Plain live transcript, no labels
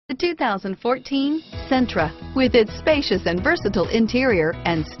The 2014 Sentra. With its spacious and versatile interior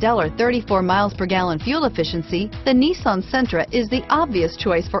and stellar 34 miles per gallon fuel efficiency, the Nissan Sentra is the obvious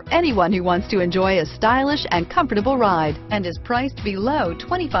choice for anyone who wants to enjoy a stylish and comfortable ride and is priced below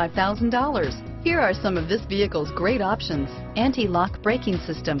 $25,000. Here are some of this vehicle's great options: anti-lock braking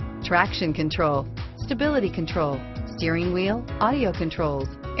system, traction control, stability control, steering wheel audio controls,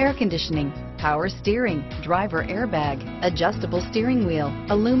 air conditioning, power steering, driver airbag, adjustable steering wheel,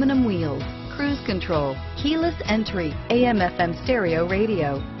 aluminum wheels, cruise control, keyless entry, AM/FM stereo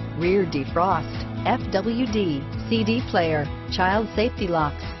radio, rear defrost, FWD, CD player, child safety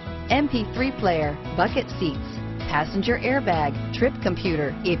locks, MP3 player, bucket seats, passenger airbag, trip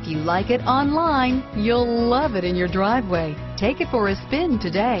computer. If you like it online, you'll love it in your driveway. Take it for a spin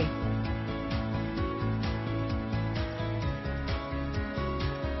today.